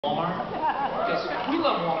Wal-Mart? Because we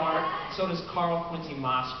love Wal-Mart, so does Carl Quincy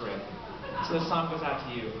Mosgrip. So this song goes out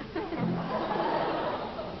to you.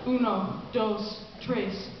 Uno, dos,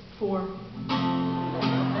 tres, four.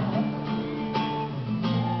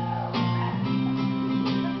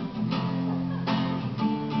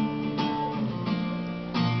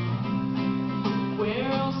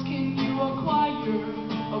 Where else can you acquire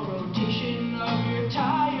a rotation of your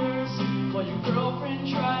tires while your girlfriend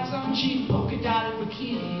tries on cheap polka-dotted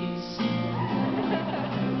bikinis?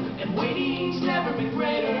 And waiting's never been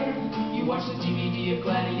greater. You watch the DVD of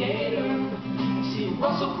Gladiator, see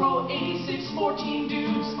Russell Crowe 86 14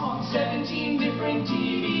 dudes on 17 different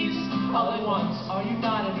TVs all at once. Are you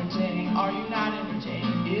not entertained? Are you not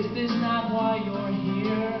entertained? Is this not why you're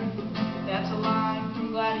here? That's a line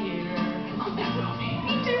from Gladiator. Oh, that movie,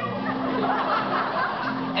 me too.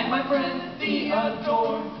 And my friend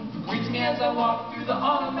Theodore greets me as I walk through the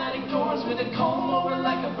automatic doors with a comb over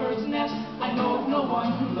like a bird's nest. I know of no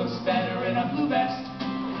one who looks better in a blue vest.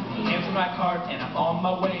 He hands me my card and I'm on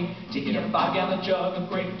my way to get a 5-gallon jug of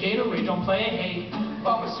great Gatorade. Don't play hey.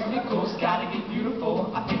 Pharmaceuticals gotta get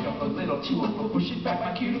beautiful. I pick up a little tulip, push it back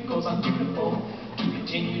my cuticles. I'm beautiful. To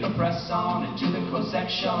continue to press on into the close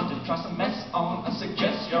section to try some mess on a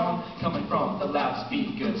suggestion coming from the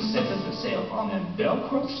loudspeakers. Says a sale on them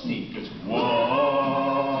Velcro sneakers.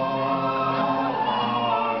 Wal-Mart.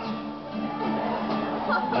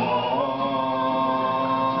 Wal-Mart.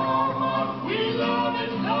 We love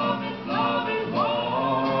it, love it, love it. Wal-Mart.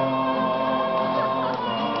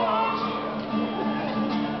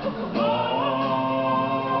 Wal-Mart.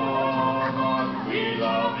 We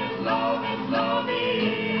love it, love it, love it.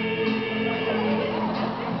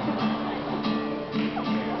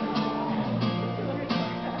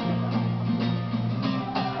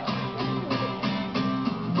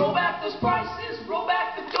 Roll back those prices, roll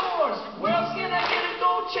back the doors. Where else can I get a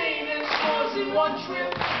gold chain and scores in one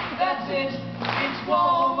trip? That's it, it's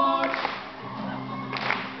Wal-Mart.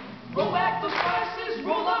 Roll back those prices,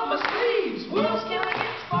 roll up my sleeves. Where else can I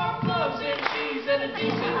get spark plugs and cheese at a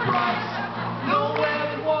decent price?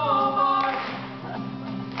 Nowhere but Wal-Mart.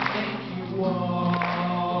 Thank you, Wal-Mart.